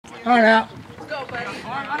Come on out. Let's go, buddy.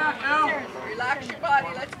 Relax your body.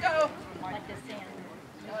 Let's go. Like the sand.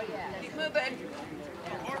 Oh, yeah. Keep moving.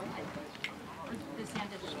 The sand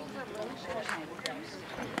is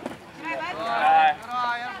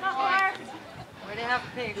Way to have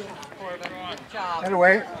patience, Corbin. Good job. That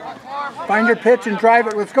way. Find your pitch and drive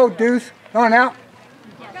it. Let's go, Deuce. Come on out.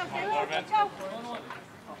 Go.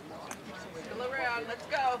 Still around. Let's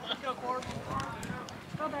go. Go,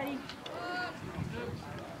 buddy.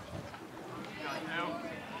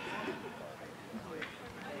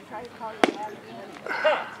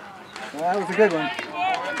 Well, that was a good one.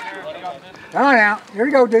 Come on out. Here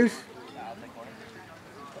we go, Deuce.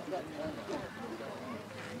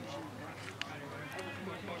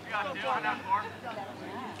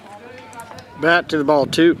 Bat to the ball,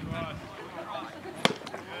 2.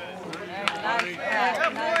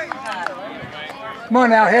 Come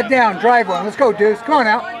on now, head down, drive one. Let's go, Deuce. Come on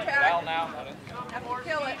out.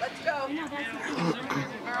 Kill it. Let's go.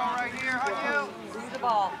 See the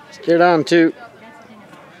ball. Get on, 2.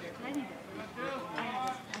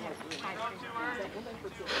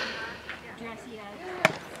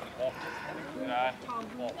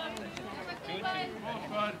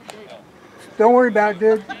 Don't worry about it,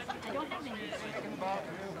 dude.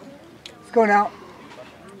 Let's go now.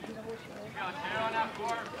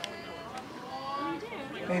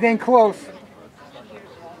 Anything close?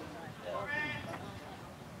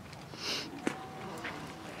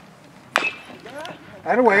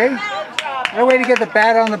 That away. That way to get the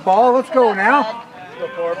bat on the ball. Let's go now.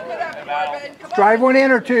 Drive one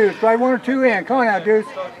in or two. Drive one or two in. Come on now, Deuce.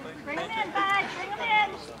 Bring them in, bud. Bring them in.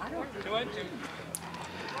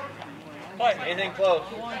 Anything close?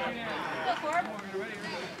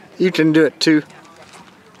 You can do it, 2. Keep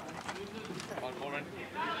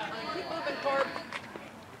moving, Corb.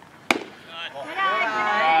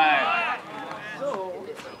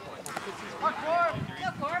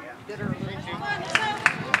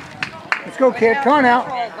 Let's go, kid. Come on out.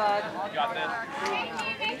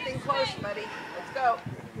 Anything close, buddy. Let's go.